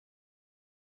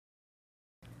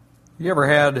You ever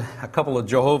had a couple of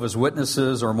Jehovah's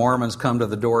Witnesses or Mormons come to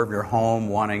the door of your home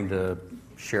wanting to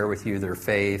share with you their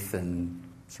faith and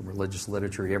some religious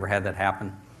literature? You ever had that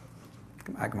happen?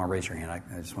 Come on, raise your hand.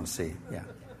 I just want to see. Yeah,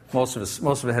 most of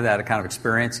us had that kind of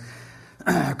experience.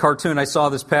 A cartoon I saw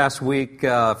this past week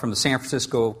from the San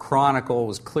Francisco Chronicle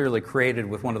was clearly created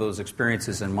with one of those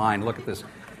experiences in mind. Look at this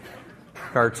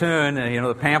cartoon, and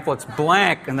the pamphlet's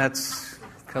blank, and that's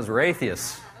because we're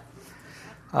atheists.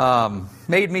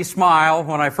 Made me smile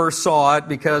when I first saw it,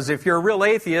 because if you're a real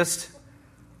atheist,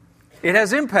 it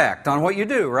has impact on what you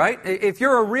do, right? If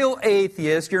you're a real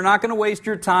atheist, you're not going to waste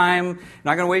your time,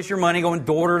 not going to waste your money going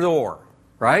door to door,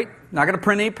 right? Not going to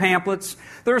print any pamphlets.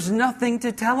 There's nothing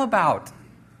to tell about.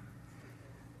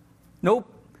 No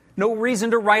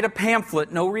reason to write a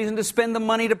pamphlet, no reason to spend the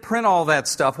money to print all that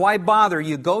stuff. Why bother?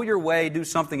 You go your way, do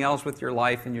something else with your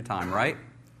life and your time, right?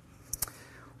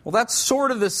 Well, that's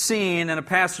sort of the scene in a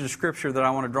passage of Scripture that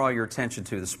I want to draw your attention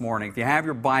to this morning. If you have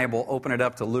your Bible, open it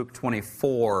up to Luke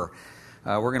 24.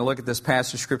 We're going to look at this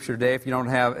passage of Scripture today. If you don't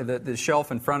have the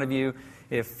shelf in front of you,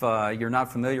 if you're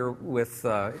not familiar with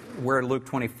where Luke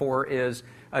 24 is,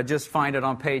 just find it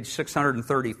on page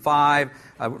 635.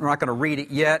 We're not going to read it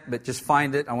yet, but just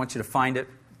find it. I want you to find it.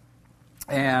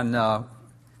 And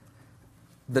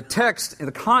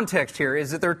the context here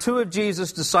is that there are two of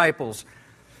Jesus' disciples.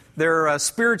 They're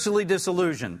spiritually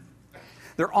disillusioned.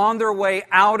 They're on their way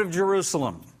out of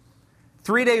Jerusalem.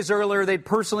 3 days earlier, they'd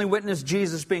personally witnessed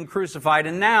Jesus being crucified,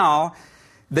 and now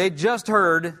they'd just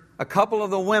heard a couple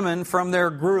of the women from their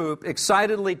group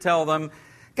excitedly tell them,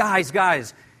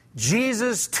 Guys,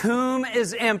 Jesus' tomb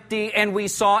is empty, and we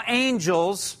saw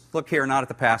angels. Look here, not at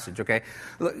the passage, okay?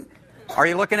 Look, are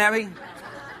you looking at me?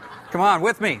 Come on,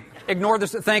 with me. Ignore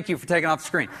this. Thank you for taking off the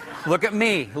screen. Look at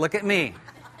me.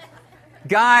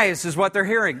 Guys, is what they're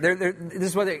hearing. This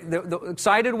is what the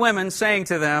excited women saying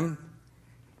to them.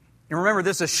 And remember,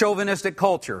 this is a chauvinistic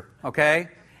culture, okay?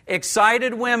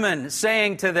 Excited women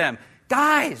saying to them,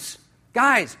 Guys,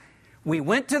 we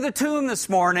went to the tomb this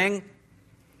morning.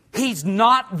 He's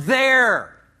not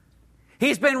there.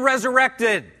 He's been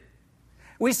resurrected.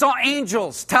 We saw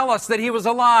angels tell us that he was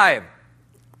alive.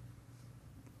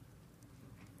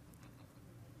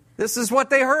 This is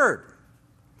what they heard.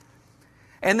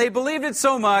 And they believed it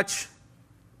so much,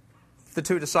 the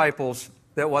two disciples,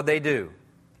 that what they do?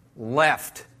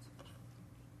 Left.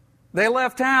 They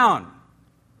left town.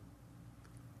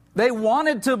 They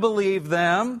wanted to believe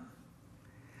them.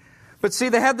 But see,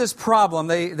 they had this problem.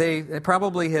 They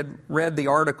probably had read the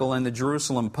article in the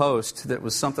Jerusalem Post that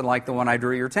was something like the one I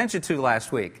drew your attention to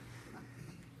last week.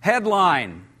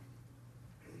 Headline.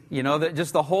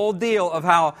 Just the whole deal of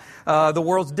how the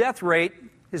world's death rate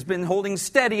has been holding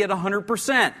steady at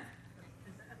 100%.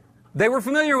 They were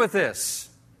familiar with this.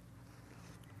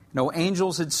 No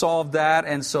angels had solved that,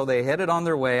 and so they headed on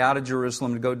their way out of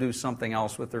Jerusalem to go do something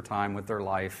else with their time, with their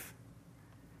life.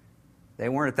 They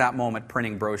weren't at that moment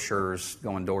printing brochures,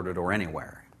 going door to door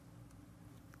anywhere.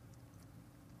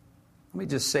 Let me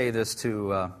just say this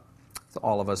to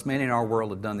all of us. Many in our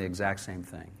world have done the exact same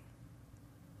thing.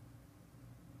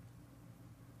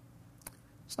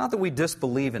 It's not that we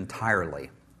disbelieve entirely,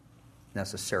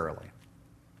 necessarily.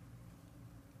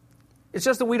 It's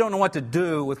just that we don't know what to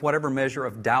do with whatever measure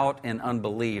of doubt and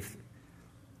unbelief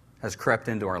has crept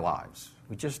into our lives.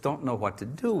 We just don't know what to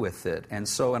do with it. And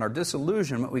so in our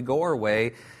disillusionment, we go our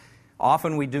way.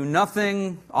 Often we do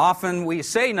nothing. Often we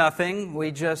say nothing.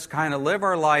 We just kind of live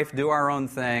our life, do our own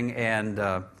thing,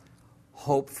 and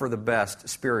hope for the best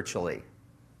spiritually.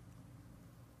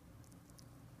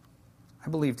 I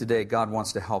believe today God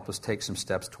wants to help us take some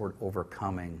steps toward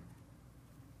overcoming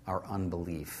our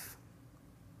unbelief.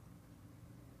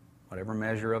 Whatever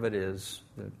measure of it is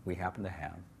that we happen to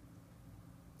have.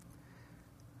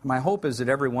 My hope is that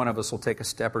every one of us will take a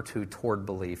step or two toward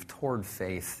belief, toward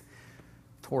faith,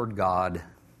 toward God,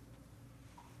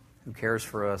 who cares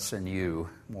for us and you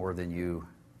more than you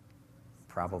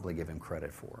probably give Him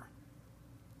credit for.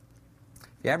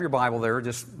 If you have your Bible there,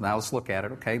 now let's look at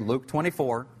it, okay? Luke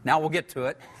 24. Now we'll get to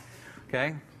it,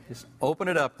 okay? Just open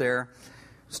it up there.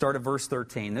 Start at verse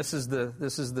 13. This is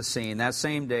the scene. That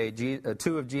same day,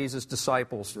 two of Jesus'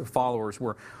 disciples, followers,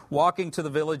 were walking to the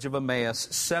village of Emmaus,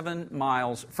 7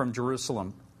 miles from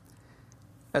Jerusalem.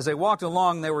 As they walked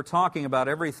along, they were talking about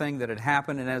everything that had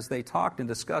happened, and as they talked and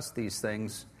discussed these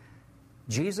things,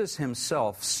 Jesus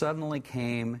Himself suddenly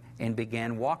came and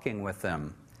began walking with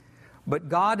them. But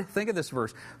God, think of this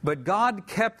verse, but God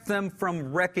kept them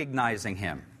from recognizing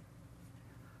Him.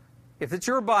 If it's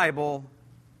your Bible,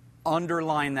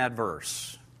 underline that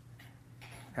verse.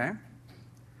 Okay?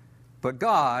 But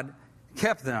God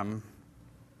kept them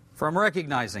from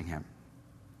recognizing Him.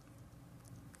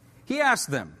 He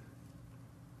asked them,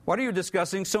 "What are you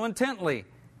discussing so intently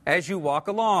as you walk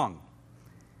along?"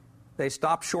 They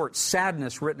stopped short,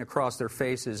 sadness written across their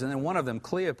faces. And then one of them,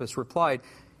 Cleopas, replied,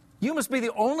 "You must be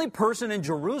the only person in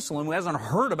Jerusalem who hasn't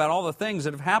heard about all the things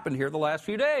that have happened here the last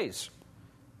few days."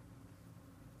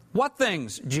 "What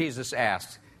things?" Jesus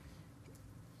asked.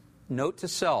 Note to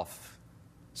self,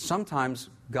 sometimes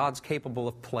God's capable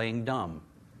of playing dumb.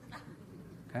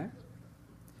 Okay?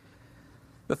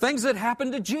 "The things that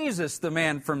happened to Jesus, the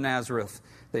man from Nazareth,"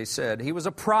 they said. "He was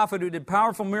a prophet who did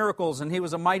powerful miracles, and he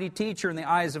was a mighty teacher in the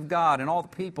eyes of God and all the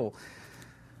people.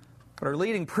 But our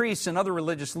leading priests and other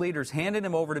religious leaders handed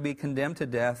him over to be condemned to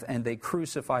death, and they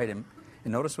crucified him."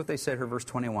 And notice what they said here, verse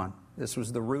 21. This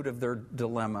was the root of their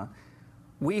dilemma.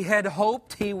 "We had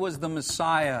hoped he was the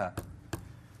Messiah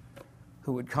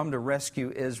who would come to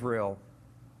rescue Israel."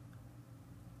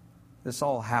 This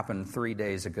all happened 3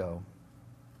 days ago.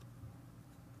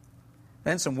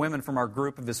 Then some women from our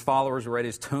group of his followers were at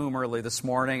his tomb early this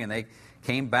morning, and they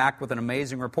came back with an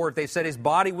amazing report. They said his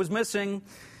body was missing.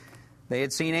 They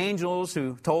had seen angels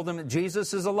who told them that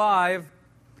Jesus is alive.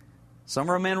 Some of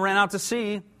our men ran out to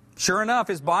see. Sure enough,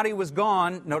 his body was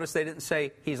gone. Notice they didn't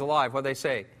say he's alive. What did they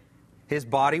say? His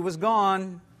body was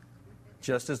gone,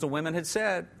 just as the women had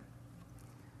said.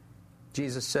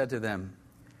 Jesus said to them,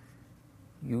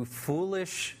 "You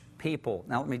foolish people."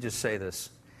 Now let me just say this.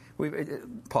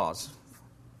 Pause.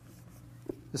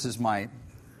 This is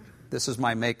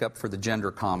my makeup for the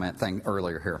gender comment thing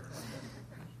earlier here.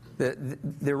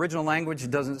 The original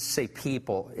language doesn't say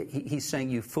people. He's saying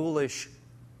you foolish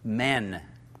men.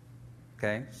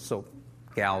 Okay? So,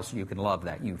 gals, you can love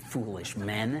that. You foolish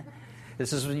men.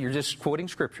 You're just quoting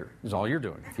Scripture. Is all you're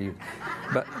doing.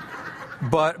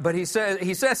 But he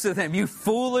says to them, "You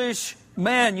foolish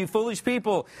men, you foolish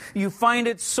people, you find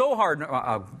it so hard."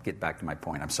 I'll get back to my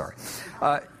point. I'm sorry.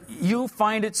 "You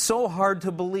find it so hard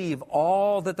to believe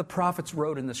all that the prophets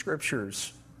wrote in the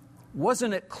Scriptures.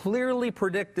 Wasn't it clearly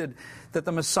predicted that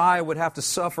the Messiah would have to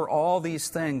suffer all these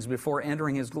things before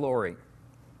entering his glory?"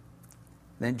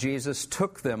 Then Jesus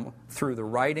took them through the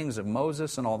writings of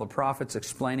Moses and all the prophets,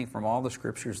 explaining from all the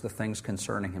Scriptures the things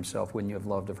concerning himself. Wouldn't you have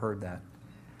loved to have heard that?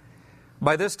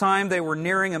 By this time they were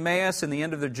nearing Emmaus and the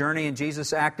end of their journey, and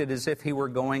Jesus acted as if he were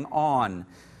going on.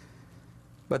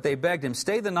 But they begged him,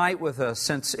 "Stay the night with us,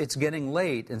 since it's getting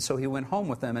late." And so he went home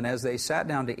with them, and as they sat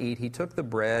down to eat, he took the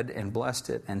bread and blessed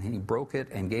it, and he broke it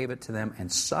and gave it to them.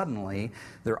 And suddenly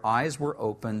their eyes were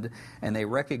opened, and they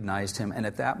recognized him, and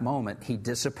at that moment he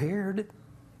disappeared.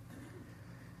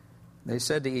 They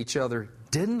said to each other,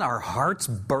 "Didn't our hearts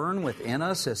burn within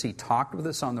us as he talked with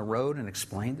us on the road and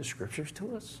explained the Scriptures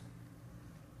to us?"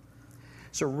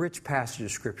 It's a rich passage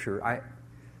of Scripture.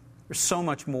 There's so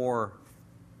much more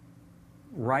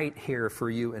right here for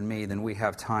you and me than we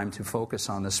have time to focus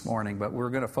on this morning, but we're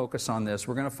going to focus on this.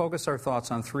 We're going to focus our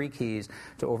thoughts on 3 keys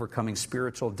to overcoming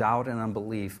spiritual doubt and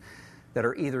unbelief that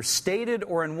are either stated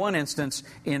or, in one instance,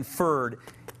 inferred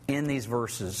in these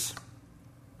verses.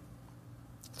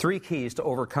 3 keys to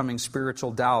overcoming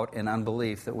spiritual doubt and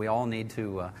unbelief that we all need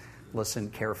to listen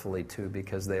carefully to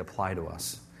because they apply to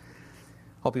us.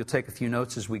 Hope you'll take a few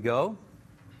notes as we go.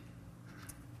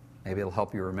 Maybe it'll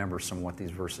help you remember some of what these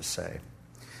verses say.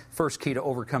 First key to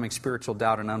overcoming spiritual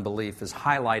doubt and unbelief is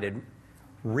highlighted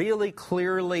really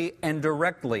clearly and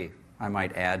directly, I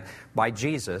might add, by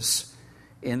Jesus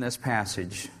in this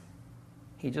passage.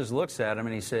 He just looks at him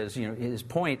and he says, his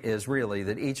point is really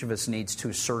that each of us needs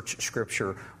to search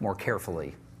Scripture more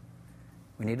carefully.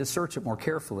 We need to search it more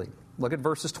carefully. Look at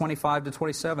verses 25 to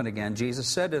 27 again. Jesus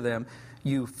said to them,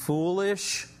 "You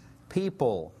foolish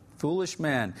people, foolish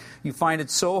men, you find it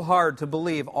so hard to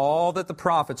believe all that the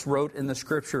prophets wrote in the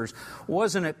Scriptures.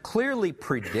 Wasn't it clearly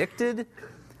predicted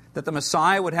that the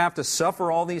Messiah would have to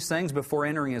suffer all these things before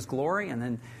entering his glory?" And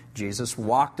then Jesus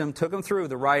took them through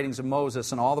the writings of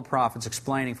Moses and all the prophets,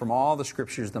 explaining from all the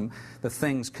Scriptures the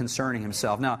things concerning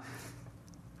himself. Now,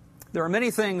 there are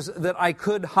many things that I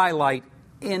could highlight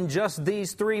in just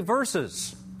these 3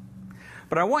 verses.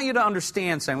 But I want you to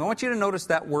understand something. I want you to notice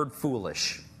that word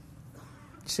foolish.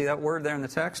 See that word there in the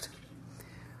text? I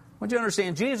want you to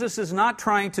understand, Jesus is not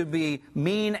trying to be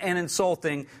mean and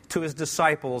insulting to his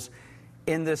disciples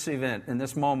in this event, in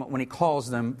this moment, when he calls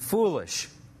them foolish.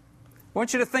 I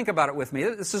want you to think about it with me.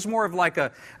 This is more of like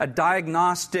a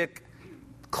diagnostic,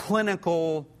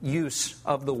 clinical use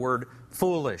of the word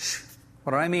foolish.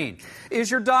 What do I mean?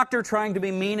 Is your doctor trying to be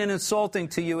mean and insulting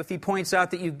to you if he points out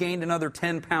that you've gained another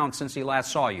 10 pounds since he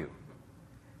last saw you?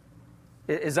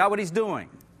 Is that what he's doing?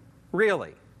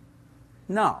 Really?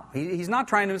 No, he's not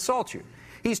trying to insult you.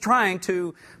 He's trying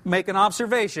to make an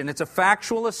observation. It's a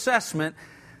factual assessment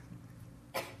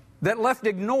that left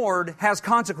ignored has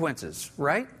consequences,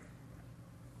 right?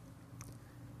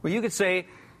 Well, you could say,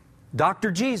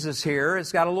 Dr. Jesus here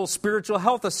has got a little spiritual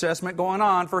health assessment going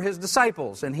on for his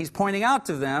disciples, and he's pointing out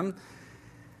to them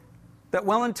that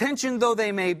well-intentioned though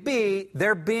they may be,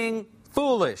 they're being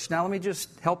foolish. Now, let me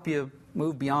just help you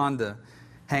move beyond the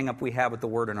hang-up we have with the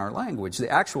word in our language. The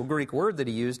actual Greek word that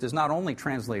he used is not only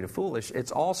translated foolish,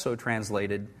 it's also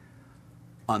translated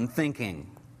unthinking.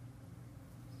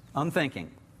 Unthinking.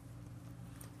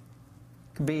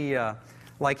 It could be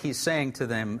like he's saying to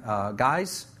them,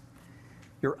 guys,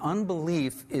 your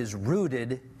unbelief is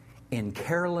rooted in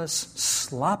careless,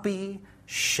 sloppy,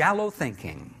 shallow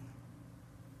thinking.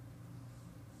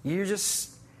 You're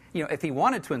just, if he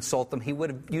wanted to insult them, he would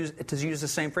have used, to use the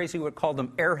same phrase, he would have called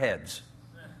them airheads.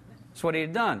 That's what he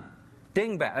had done.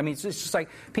 Dingbat. I mean, it's just like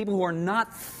people who are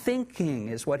not thinking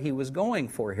is what he was going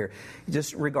for here,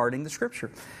 just regarding the Scripture.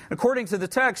 According to the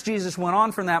text, Jesus went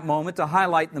on from that moment to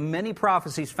highlight the many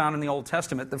prophecies found in the Old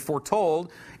Testament that foretold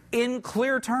in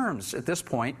clear terms at this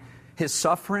point his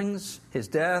sufferings, his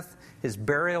death, his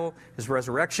burial, his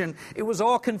resurrection. It was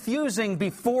all confusing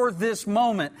before this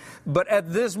moment, but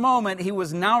at this moment he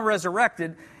was now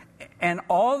resurrected, and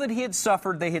all that he had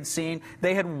suffered they had seen.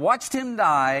 They had watched him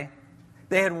die.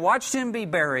 They had watched him be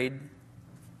buried,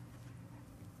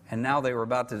 and now they were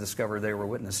about to discover they were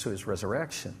witness to his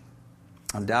resurrection.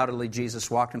 Undoubtedly,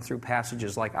 Jesus walked them through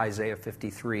passages like Isaiah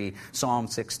 53, Psalm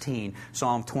 16,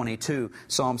 Psalm 22,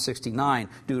 Psalm 69,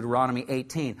 Deuteronomy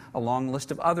 18, a long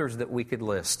list of others that we could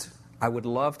list. I would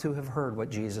love to have heard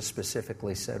what Jesus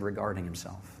specifically said regarding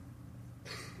himself.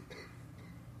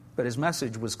 But his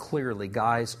message was clearly,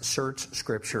 guys, search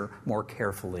Scripture more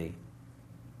carefully.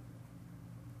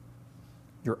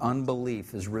 Your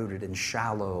unbelief is rooted in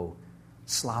shallow,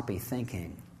 sloppy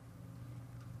thinking.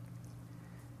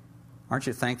 Aren't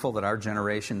you thankful that our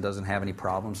generation doesn't have any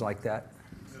problems like that?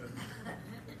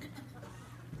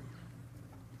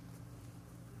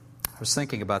 I was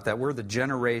thinking about that. We're the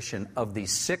generation of the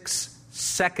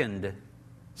 6-second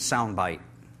soundbite.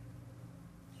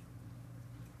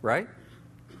 Right?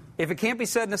 If it can't be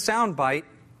said in a soundbite,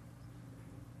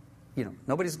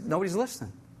 nobody's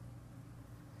listening.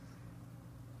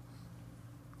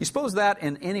 You suppose that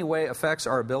in any way affects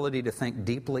our ability to think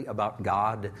deeply about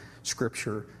God,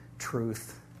 Scripture,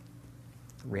 truth,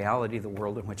 the reality of the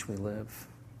world in which we live?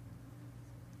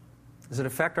 Does it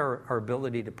affect our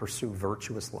ability to pursue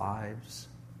virtuous lives,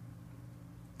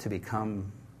 to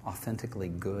become authentically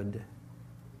good?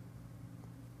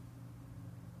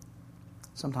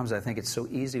 Sometimes I think it's so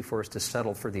easy for us to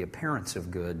settle for the appearance of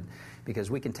good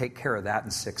because we can take care of that in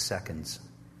 6 seconds.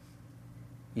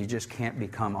 You just can't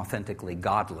become authentically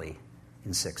godly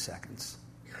in 6 seconds.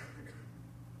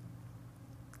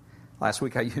 Last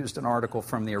week I used an article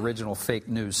from the original fake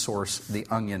news source,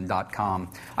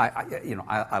 theonion.com.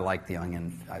 I like The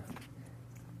Onion.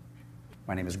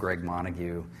 My name is Greg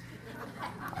Montague.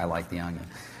 I like The Onion.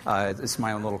 It's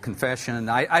my own little confession.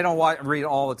 I don't read it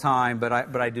all the time, but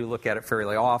I do look at it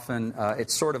fairly often.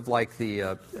 It's sort of like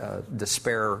the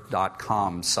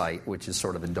despair.com site, which is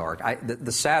sort of in dark.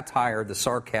 The satire, the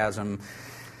sarcasm,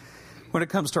 when it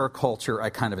comes to our culture,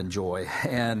 I kind of enjoy.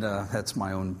 And that's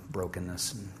my own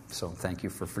brokenness. And so thank you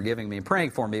for forgiving me and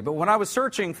praying for me. But when I was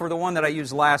searching for the one that I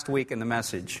used last week in the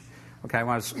message, when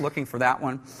I was looking for that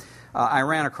one, I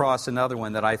ran across another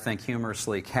one that I think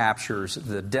humorously captures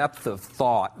the depth of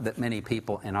thought that many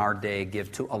people in our day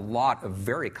give to a lot of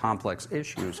very complex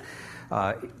issues.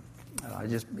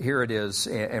 Here it is,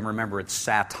 and remember, it's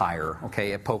satire.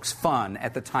 Okay, it pokes fun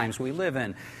at the times we live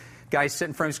in. Guys sit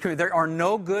in front of his screen. There are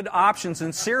no good options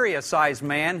in Syria-sized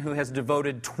man who has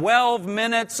devoted 12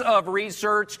 minutes of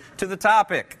research to the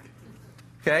topic.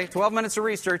 Okay, 12 minutes of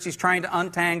research. He's trying to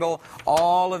untangle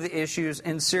all of the issues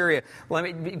in Syria.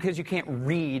 Because you can't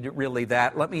read really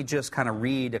that, let me just kind of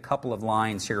read a couple of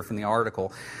lines here from the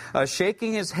article.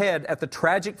 Shaking his head at the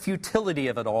tragic futility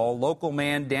of it all, local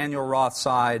man Daniel Roth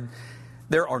sighed,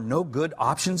 "There are no good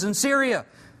options in Syria."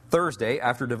 Thursday,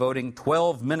 after devoting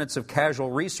 12 minutes of casual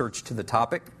research to the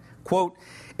topic, quote,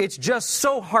 "It's just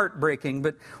so heartbreaking,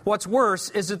 but what's worse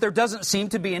is that there doesn't seem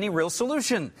to be any real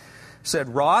solution,"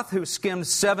 said Roth, who skimmed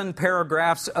 7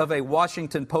 paragraphs of a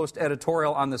Washington Post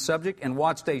editorial on the subject and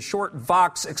watched a short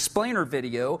Vox explainer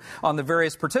video on the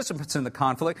various participants in the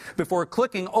conflict before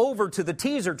clicking over to the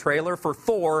teaser trailer for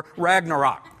Thor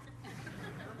Ragnarok.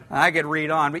 I could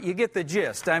read on, but you get the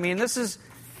gist. I mean, is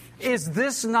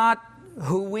this not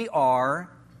who we are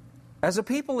as a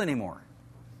people anymore?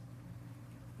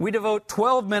 We devote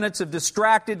 12 minutes of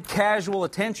distracted, casual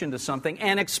attention to something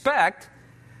and expect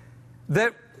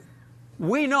that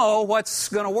we know what's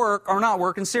going to work or not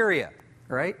work in Syria,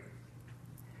 right?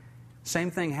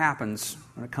 Same thing happens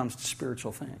when it comes to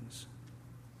spiritual things.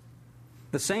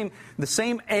 The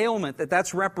same ailment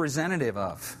that's representative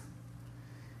of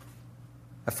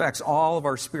affects all of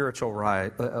our spiritual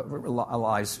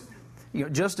lives. You know,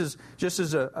 just as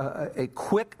a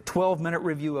quick 12-minute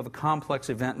review of a complex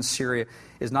event in Syria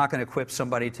is not going to equip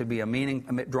somebody to be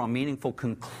draw meaningful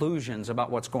conclusions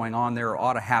about what's going on there or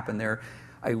ought to happen there,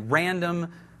 a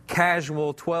random,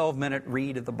 casual 12-minute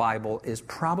read of the Bible is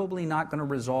probably not going to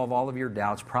resolve all of your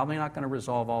doubts, probably not going to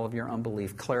resolve all of your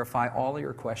unbelief, clarify all of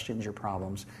your questions, your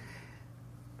problems.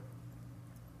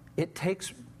 It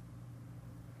takes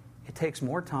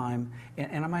more time,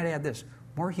 and I might add this,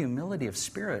 more humility of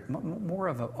spirit, more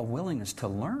of a willingness to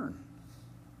learn.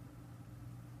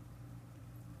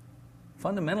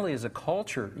 Fundamentally, as a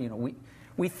culture, you know,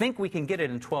 we think we can get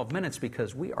it in 12 minutes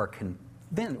because we are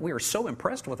convinced, we are so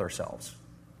impressed with ourselves.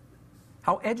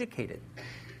 How educated,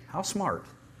 how smart,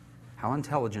 how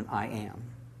intelligent I am.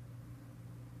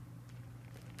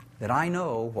 That I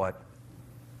know what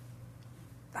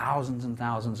thousands and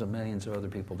thousands of millions of other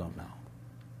people don't know.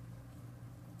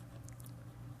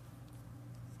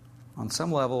 On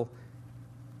some level,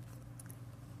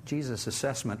 Jesus'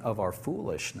 assessment of our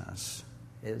foolishness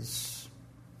is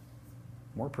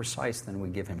more precise than we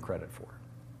give him credit for.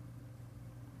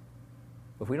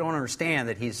 If we don't understand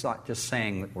that he's not just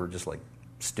saying that we're just like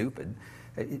stupid.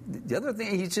 The other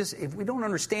thing, if we don't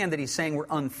understand that he's saying we're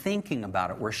unthinking about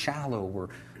it, we're shallow,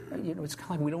 it's kind of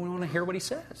like we don't want to hear what he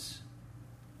says.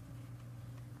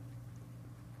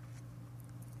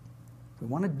 We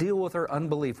want to deal with our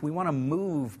unbelief. We want to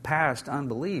move past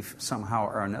unbelief somehow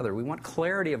or another. We want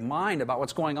clarity of mind about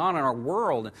what's going on in our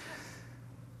world.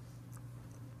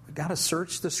 We've got to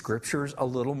search the Scriptures a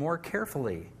little more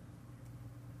carefully.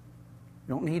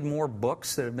 You don't need more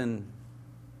books that have been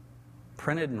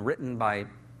printed and written by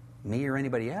me or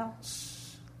anybody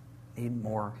else. We need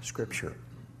more Scripture.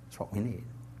 That's what we need.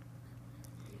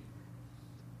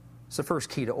 It's the first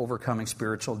key to overcoming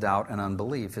spiritual doubt and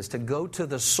unbelief is to go to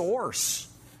the source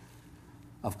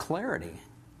of clarity.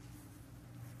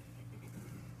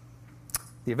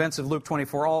 The events of Luke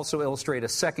 24 also illustrate a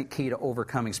second key to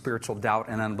overcoming spiritual doubt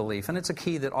and unbelief. And it's a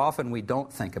key that often we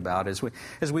don't think about. As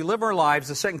we live our lives,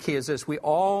 the second key is this: we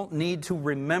all need to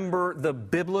remember the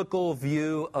biblical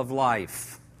view of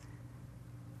life.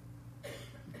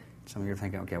 Some of you are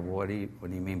thinking, okay, well, what do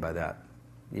you mean by that?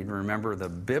 You need to remember the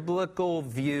biblical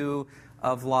view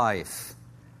of life.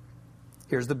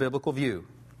 Here's the biblical view.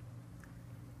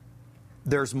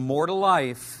 There's more to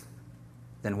life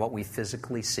than what we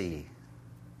physically see.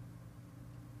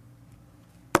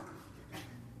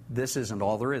 This isn't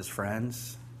all there is,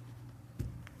 friends.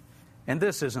 And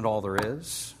this isn't all there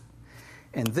is.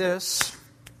 And this,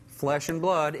 flesh and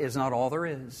blood, is not all there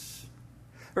is.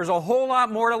 There's a whole lot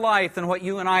more to life than what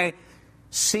you and I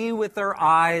see with our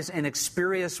eyes and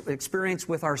experience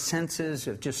with our senses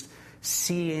of just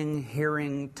seeing,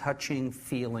 hearing, touching,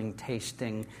 feeling,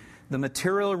 tasting. The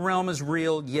material realm is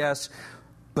real, yes,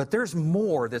 but there's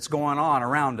more that's going on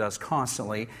around us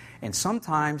constantly. And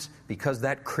sometimes, because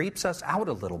that creeps us out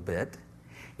a little bit,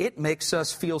 it makes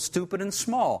us feel stupid and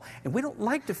small. And we don't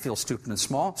like to feel stupid and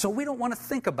small, so we don't want to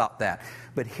think about that.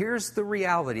 But here's the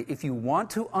reality. If you want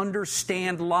to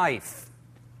understand life,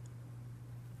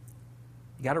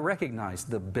 you got to recognize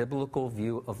the biblical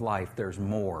view of life. There's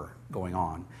more going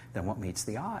on than what meets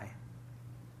the eye.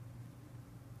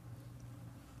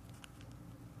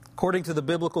 According to the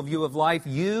biblical view of life,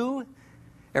 you,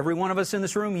 every one of us in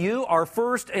this room, you are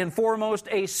first and foremost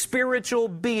a spiritual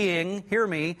being, hear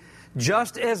me,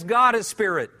 just as God is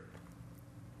spirit.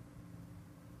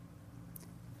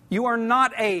 You are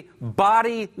not a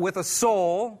body with a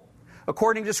soul.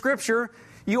 According to Scripture,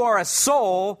 you are a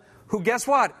soul who, guess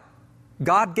what?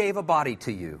 God gave a body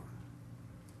to you.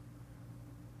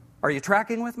 Are you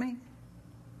tracking with me?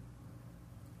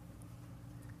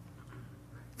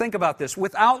 Think about this.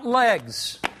 Without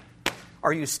legs,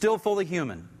 are you still fully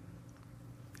human?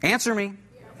 Answer me.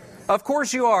 Yes. Of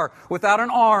course you are. Without an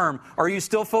arm, are you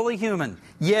still fully human?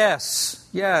 Yes.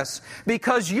 Yes.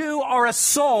 Because you are a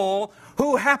soul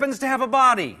who happens to have a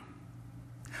body.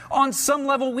 On some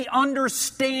level, we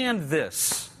understand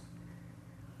this.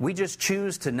 We just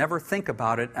choose to never think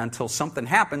about it until something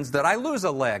happens that I lose a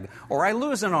leg, or I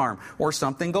lose an arm, or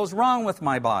something goes wrong with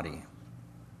my body.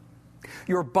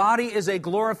 Your body is a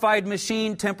glorified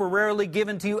machine temporarily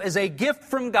given to you as a gift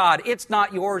from God. It's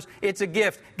not yours, it's a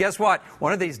gift. Guess what?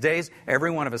 One of these days,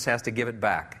 every one of us has to give it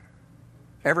back.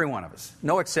 Every one of us.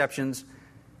 No exceptions.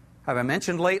 Have I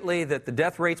mentioned lately that the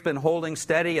death rate's been holding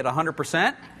steady at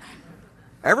 100%?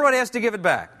 Everybody has to give it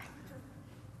back.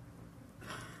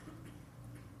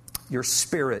 your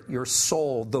spirit, your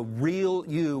soul, the real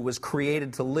you was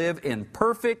created to live in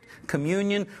perfect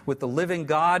communion with the living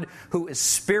God who is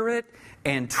spirit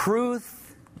and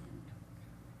truth.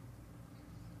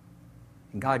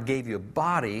 And God gave you a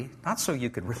body, not so you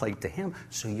could relate to Him,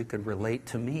 so you could relate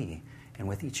to me and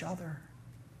with each other.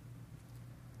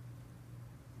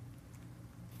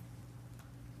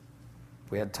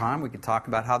 If we had time, we could talk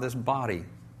about how this body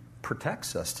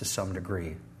protects us to some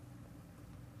degree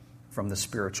from the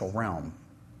spiritual realm,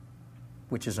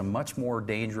 which is a much more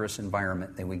dangerous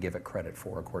environment than we give it credit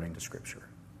for, according to Scripture.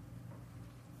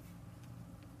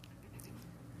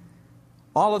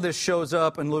 All of this shows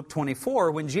up in Luke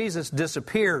 24 when Jesus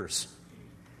disappears.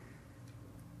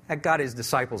 That got His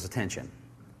disciples' attention.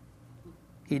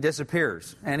 He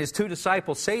disappears. And His two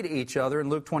disciples say to each other in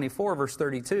Luke 24, verse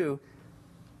 32,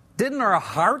 "Didn't our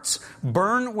hearts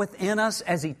burn within us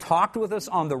as He talked with us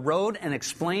on the road and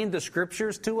explained the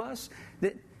Scriptures to us?"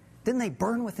 Didn't they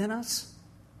burn within us?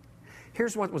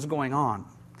 Here's what was going on.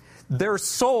 Their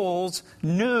souls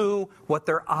knew what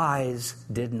their eyes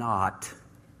did not.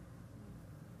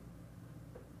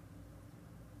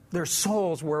 Their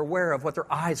souls were aware of what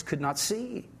their eyes could not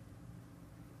see.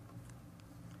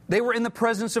 They were in the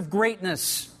presence of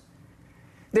greatness.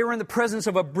 They were in the presence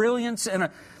of a brilliance and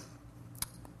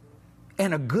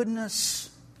a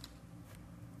goodness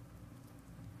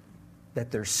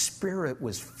that their spirit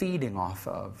was feeding off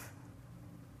of,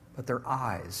 but their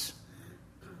eyes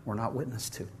were not witness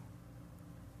to.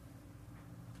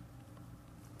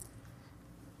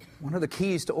 One of the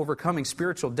keys to overcoming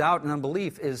spiritual doubt and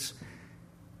unbelief is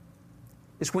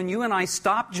when you and I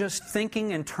stop just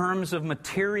thinking in terms of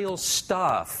material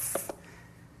stuff.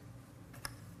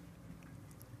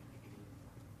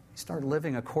 Start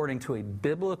living according to a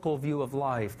biblical view of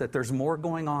life, that there's more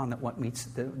going on than what meets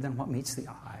the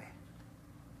eye.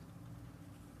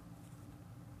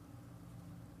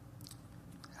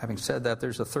 Having said that,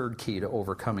 there's a third key to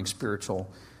overcoming spiritual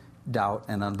doubt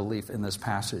and unbelief in this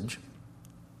passage.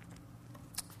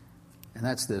 And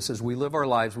that's this: as we live our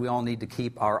lives, we all need to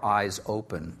keep our eyes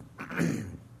open.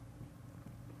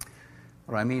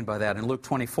 What I mean by that, in Luke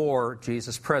 24,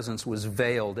 Jesus' presence was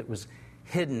veiled. It was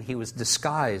hidden. He was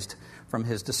disguised from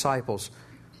His disciples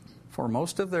for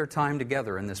most of their time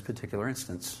together in this particular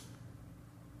instance.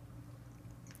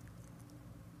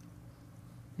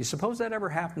 You suppose that ever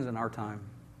happens in our time?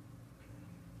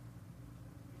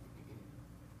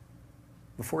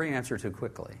 Before you answer too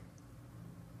quickly,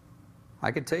 I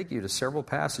could take you to several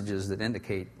passages that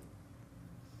indicate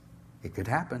it could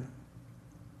happen.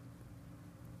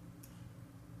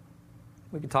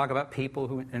 We could talk about people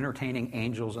who are entertaining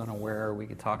angels unaware. We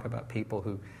could talk about people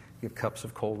who give cups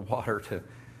of cold water to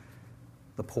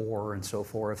the poor and so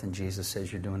forth, and Jesus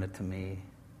says, "You're doing it to me."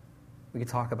 We could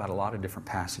talk about a lot of different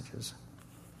passages.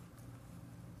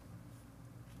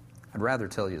 I'd rather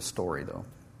tell you a story, though.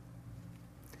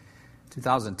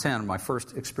 2010, my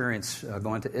first experience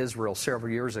going to Israel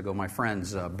several years ago, my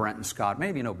friends Brent and Scott,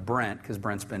 maybe you know Brent because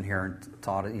Brent's been here and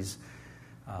taught it. He's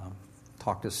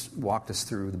walked us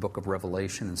through the book of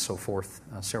Revelation and so forth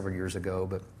several years ago,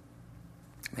 but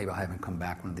maybe I haven't come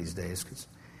back one of these days because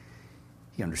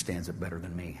he understands it better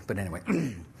than me. But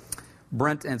anyway,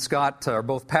 Brent and Scott are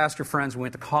both pastor friends. We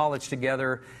went to college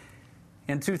together.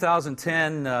 In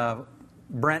 2010,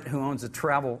 Brent, who owns a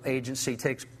travel agency,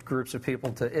 takes groups of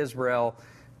people to Israel.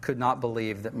 Could not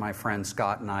believe that my friend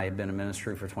Scott and I had been in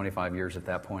ministry for 25 years at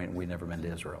that point, and we'd never been to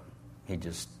Israel. He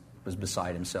just was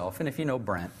beside himself. And if you know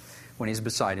Brent, when he's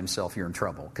beside himself, you're in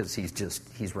trouble because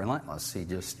he's relentless. He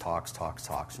just talks,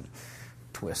 and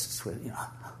twists with, you know.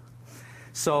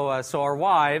 So our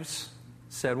wives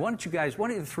said, one of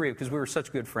the three, because we were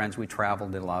such good friends, we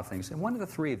traveled, did a lot of things, and one of the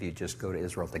three of you just go to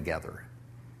Israel together.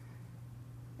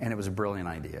 And it was a brilliant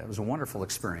idea. It was a wonderful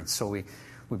experience. So we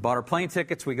bought our plane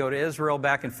tickets. We go to Israel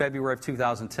back in February of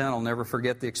 2010. I'll never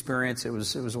forget the experience. It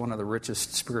was one of the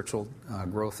richest spiritual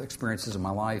growth experiences of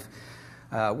my life.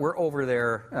 We're over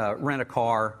there, rent a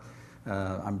car.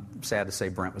 I'm sad to say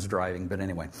Brent was driving, but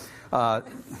anyway,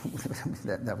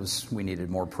 we needed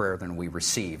more prayer than we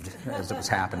received as it was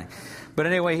happening. But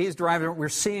anyway, he's driving. We're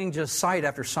seeing just sight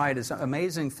after sight. It's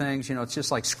amazing things. You know, it's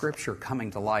just like Scripture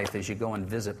coming to life as you go and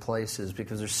visit places,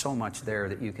 because there's so much there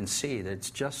that you can see that it's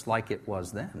just like it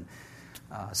was then.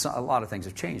 So a lot of things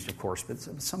have changed, of course, but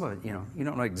some of it, you know, you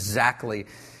don't know exactly,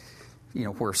 you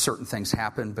know, where certain things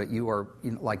happen, but you are,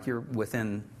 you know, like you're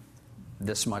within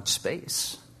this much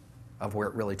space of where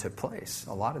it really took place,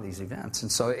 a lot of these events.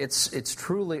 And so it's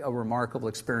truly a remarkable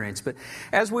experience. But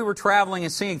as we were traveling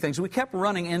and seeing things, we kept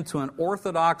running into an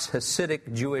Orthodox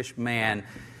Hasidic Jewish man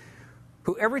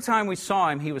who every time we saw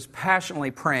him, he was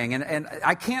passionately praying. And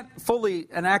I can't fully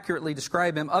and accurately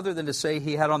describe him other than to say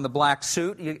he had on the black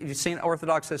suit. You've seen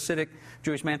Orthodox Hasidic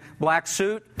Jewish man. Black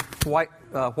suit, white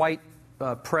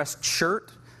pressed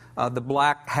shirt, the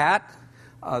black hat,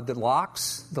 the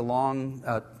locks, the long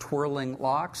twirling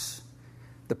locks,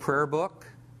 the prayer book.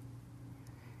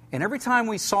 And every time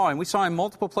we saw him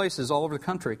multiple places all over the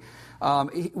country,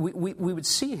 we would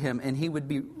see him and he would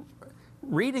be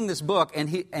reading this book,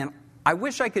 and I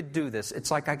wish I could do this. It's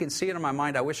like I can see it in my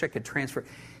mind. I wish I could transfer.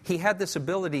 He had this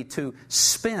ability to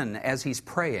spin as he's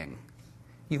praying.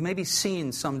 You've maybe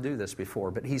seen some do this before,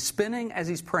 but he's spinning as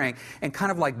he's praying and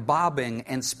kind of like bobbing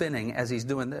and spinning as he's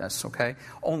doing this, okay?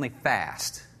 Only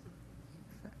fast.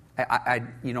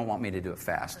 You don't want me to do it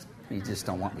fast. You just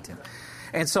don't want me to.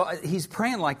 And so he's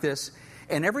praying like this,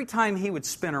 and every time he would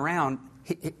spin around,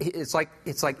 it's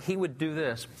like he would do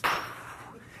this.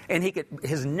 And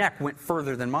his neck went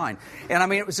further than mine. And I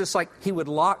mean, it was just like he would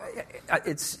lock.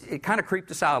 It kind of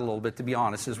creeped us out a little bit, to be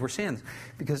honest, as we're seeing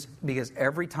this. Because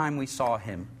every time we saw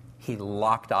him, he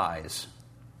locked eyes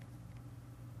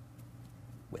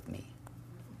with me.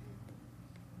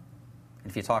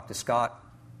 And if you talk to Scott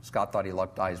thought he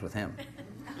locked eyes with him.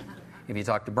 If you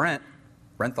talk to Brent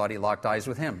thought he locked eyes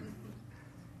with him.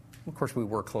 Of course, we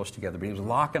were close together, but he was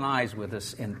locking eyes with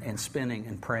us and spinning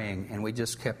and praying, and we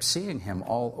just kept seeing him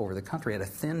all over the country. He had a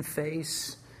thin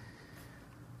face.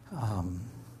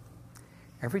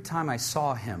 Every time I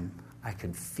saw him, I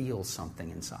could feel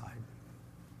something inside.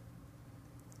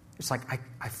 It's like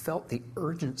I felt the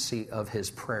urgency of his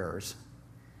prayers.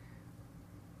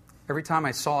 Every time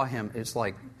I saw him, it's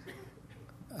like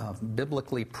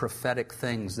biblically prophetic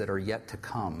things that are yet to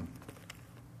come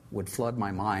would flood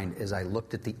my mind as I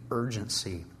looked at the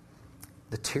urgency,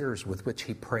 the tears with which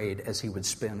he prayed as he would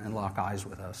spin and lock eyes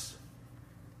with us.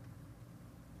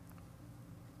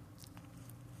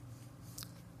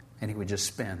 And he would just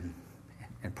spin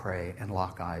and pray and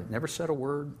lock eyes. Never said a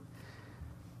word,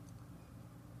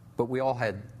 but we all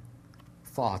had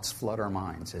thoughts flood our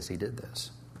minds as he did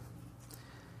this.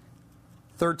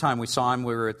 Third time we saw him,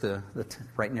 we were at the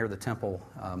right near the Temple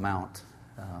Mount.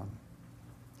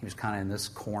 He was kind of in this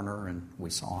corner, and we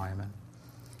saw him. And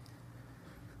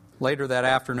later that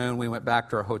afternoon, we went back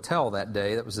to our hotel that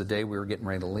day. That was the day we were getting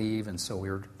ready to leave, and so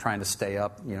we were trying to stay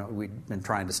up. You know, we'd been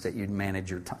trying to stay. You'd manage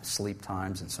your sleep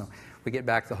times, and so we get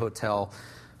back to the hotel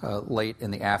late in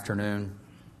the afternoon.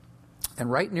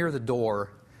 And right near the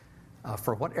door,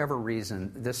 for whatever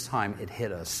reason, this time it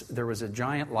hit us. There was a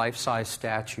giant life-size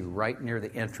statue right near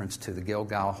the entrance to the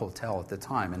Gilgal Hotel at the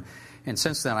time. And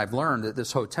since then, I've learned that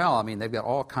this hotel, I mean, they've got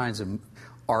all kinds of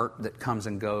art that comes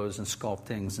and goes, and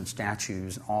sculptings and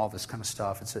statues and all this kind of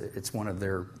stuff. It's one of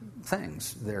their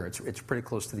things there. It's pretty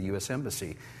close to the U.S.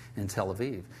 Embassy in Tel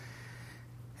Aviv.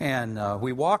 And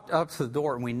we walked up to the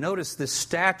door, and we noticed this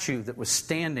statue that was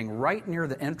standing right near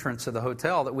the entrance of the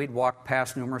hotel that we'd walked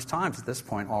past numerous times at this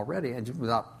point already, and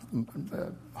without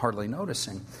hardly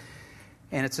noticing.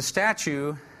 And it's a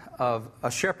statue of a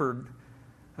shepherd,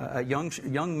 a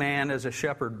young man as a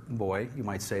shepherd boy, you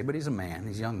might say, but he's a man,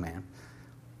 he's a young man,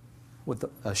 with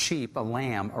a sheep, a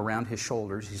lamb around his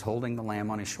shoulders. He's holding the lamb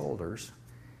on his shoulders,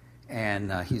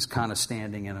 and he's kind of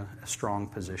standing in a strong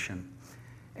position.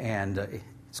 And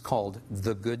it's called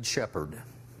the Good Shepherd,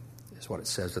 is what it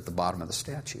says at the bottom of the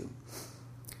statue.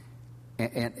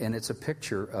 And it's a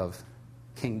picture of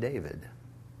King David.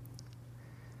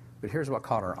 But here's what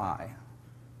caught our eye.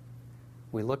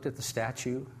 We looked at the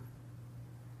statue.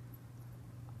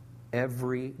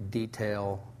 Every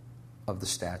detail of the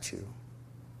statue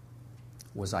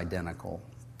was identical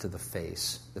to the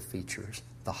face, the features,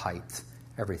 the height,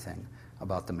 everything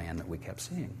about the man that we kept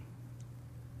seeing.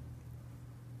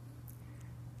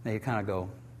 Now you kind of go,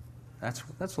 that's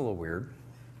a little weird.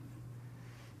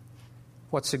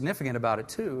 What's significant about it,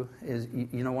 too, is,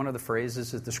 you know, one of the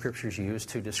phrases that the Scriptures use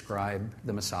to describe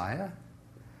the Messiah?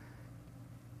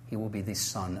 He will be the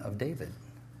Son of David.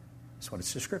 That's what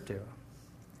it's descriptive of.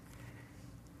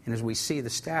 And as we see the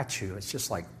statue, it's just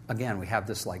like, again, we have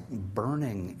this like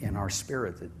burning in our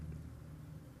spirit that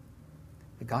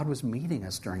God was meeting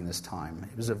us during this time.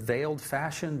 It was a veiled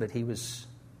fashion, but He was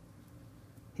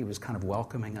kind of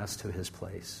welcoming us to His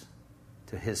place,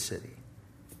 to His city.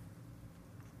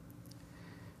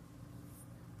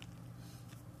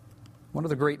 One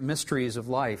of the great mysteries of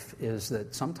life is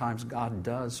that sometimes God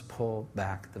does pull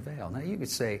back the veil. Now you could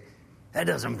say, that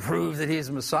doesn't prove that He's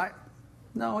the Messiah.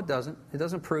 No, it doesn't. It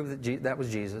doesn't prove that that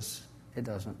was Jesus. It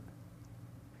doesn't.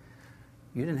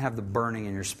 You didn't have the burning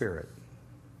in your spirit.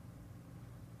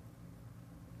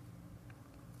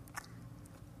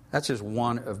 That's just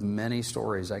one of many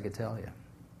stories I could tell you.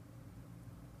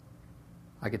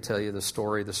 I could tell you the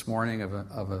story this morning of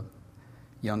a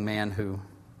young man who,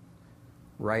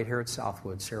 right here at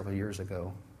Southwood several years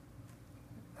ago,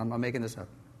 I'm not making this up,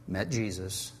 met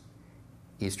Jesus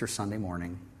Easter Sunday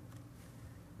morning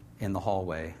in the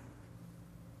hallway,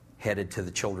 headed to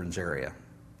the children's area.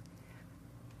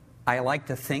 I like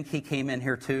to think he came in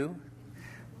here too,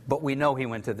 but we know he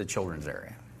went to the children's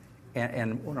area.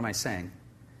 And what am I saying?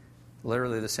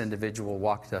 Literally, this individual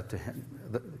walked up to him.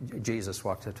 Jesus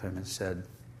walked up to him and said,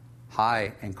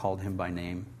 "Hi," and called him by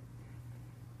name.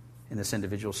 And this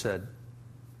individual said,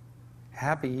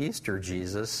 "Happy Easter,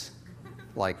 Jesus,"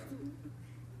 like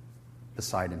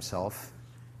beside himself.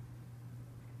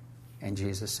 And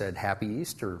Jesus said, "Happy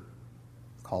Easter,"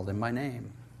 called him by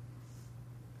name.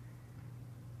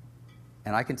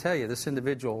 And I can tell you, this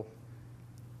individual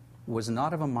was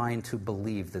not of a mind to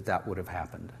believe that that would have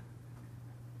happened.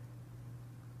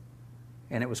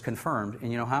 And it was confirmed. And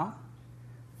you know how?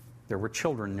 There were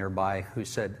children nearby who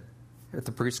said, at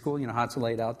the preschool, you know how it's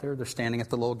laid out there? They're standing at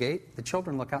the little gate. The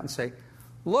children look out and say,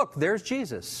 "Look, there's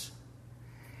Jesus."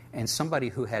 And somebody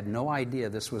who had no idea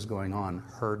this was going on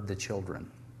heard the children.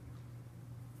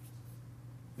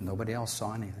 Nobody else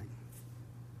saw anything.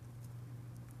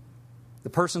 The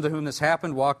person to whom this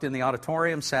happened walked in the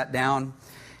auditorium, sat down,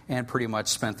 and pretty much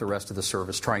spent the rest of the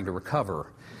service trying to recover.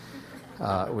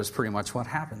 It was pretty much what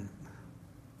happened.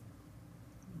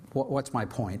 What's my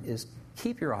point is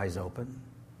keep your eyes open.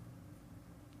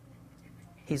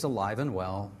 He's alive and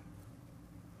well.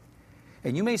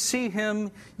 And you may see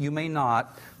him, you may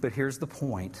not, but here's the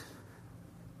point.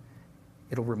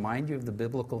 It'll remind you of the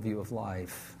biblical view of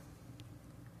life.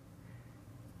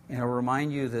 And it'll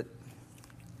remind you that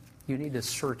you need to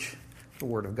search the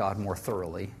Word of God more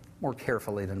thoroughly, more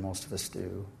carefully than most of us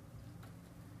do.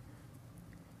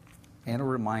 And it'll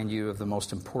remind you of the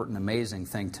most important, amazing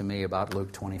thing to me about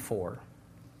Luke 24.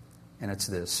 And it's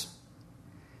this.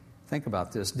 Think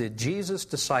about this. Did Jesus'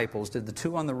 disciples, did the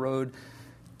two on the road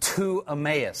to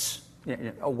Emmaus,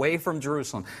 away from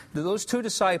Jerusalem, did those two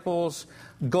disciples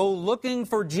go looking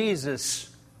for Jesus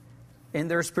in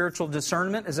their spiritual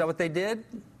discernment? Is that what they did?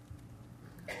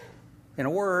 In a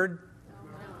word,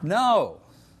 no.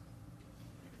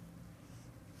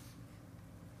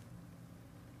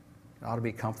 It ought to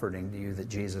be comforting to you that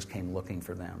Jesus came looking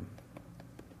for them.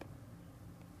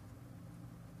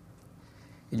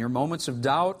 In your moments of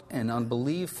doubt and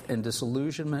unbelief and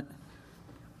disillusionment,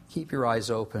 keep your eyes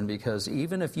open, because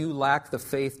even if you lack the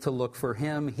faith to look for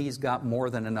Him, He's got more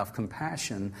than enough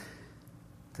compassion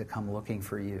to come looking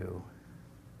for you.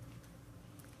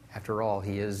 After all,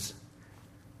 He is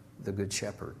the Good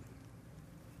Shepherd.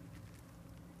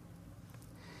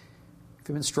 If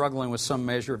you've been struggling with some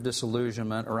measure of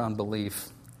disillusionment or unbelief,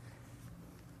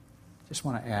 I just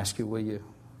want to ask you, will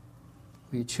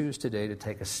you choose today to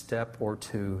take a step or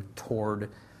two toward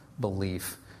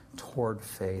belief, toward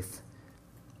faith,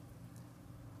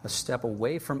 a step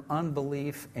away from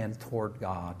unbelief and toward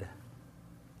God?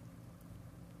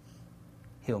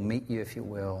 He'll meet you if you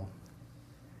will,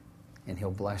 and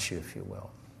He'll bless you if you will,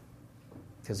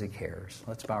 because He cares.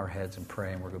 Let's bow our heads and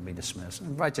pray, and we're going to be dismissed. I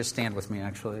invite you to stand with me,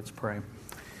 actually. Let's pray.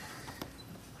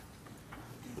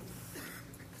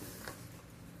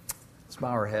 Let's bow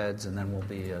our heads, and then we'll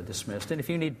be dismissed. And if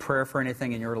you need prayer for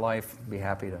anything in your life, I'd be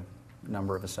happy to, a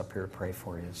number of us up here, to pray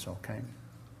for you. So, okay?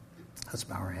 Let's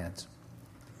bow our heads.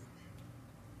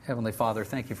 Heavenly Father,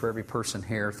 thank you for every person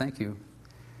here. Thank you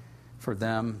for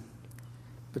them.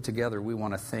 But together, we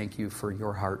want to thank you for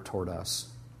your heart toward us.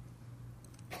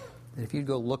 That if you'd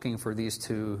go looking for these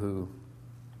two who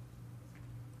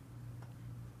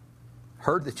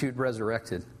heard that you'd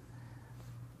resurrected,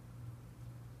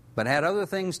 but had other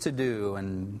things to do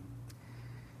and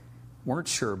weren't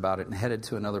sure about it and headed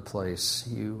to another place,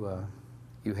 you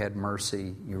had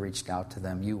mercy, you reached out to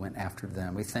them, you went after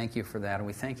them. We thank you for that, and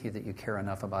we thank you that you care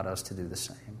enough about us to do the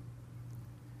same.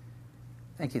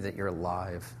 Thank you that you're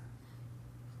alive.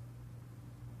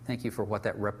 Thank you for what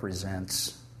that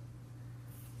represents.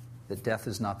 That death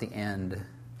is not the end.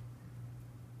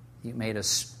 You made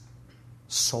us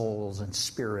souls and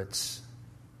spirits,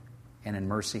 and in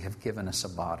mercy have given us a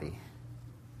body.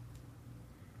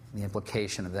 The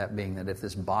implication of that being that if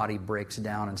this body breaks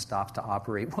down and stops to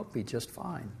operate, we'll be just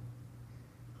fine.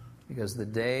 Because the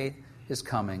day is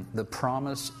coming. The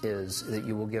promise is that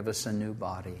you will give us a new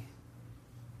body,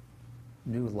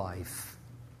 new life.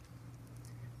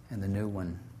 And the new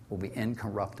one will be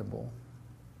incorruptible,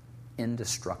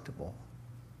 indestructible.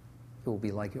 It will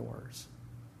be like yours.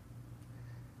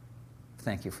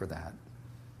 Thank you for that.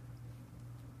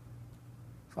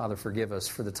 Father, forgive us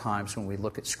for the times when we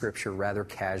look at Scripture rather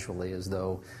casually, as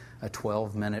though a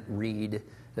 12-minute read,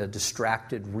 a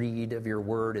distracted read of your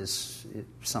word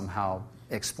somehow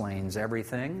explains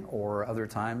everything, or other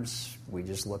times we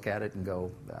just look at it and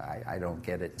go, I don't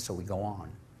get it, so we go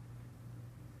on.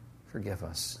 Forgive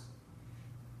us.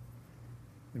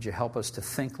 Would you help us to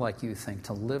think like you think,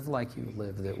 to live like you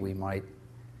live, that we might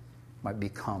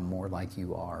become more like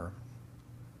you are.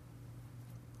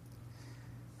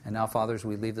 And now, Father, as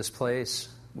we leave this place,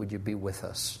 would you be with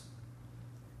us?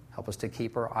 Help us to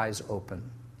keep our eyes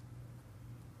open.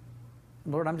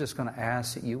 Lord, I'm just going to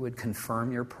ask that you would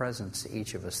confirm your presence to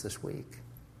each of us this week.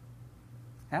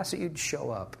 Ask that you'd show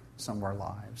up some of our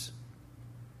lives.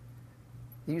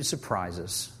 That you'd surprise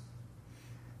us.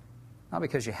 Not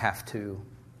because you have to,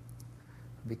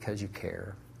 but because you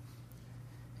care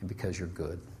and because you're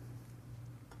good.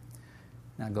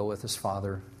 Now go with us,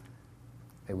 Father.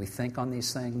 May we think on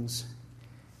these things,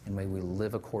 and may we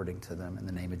live according to them. In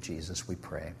the name of Jesus, we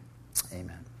pray.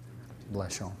 Amen.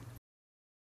 Bless you all.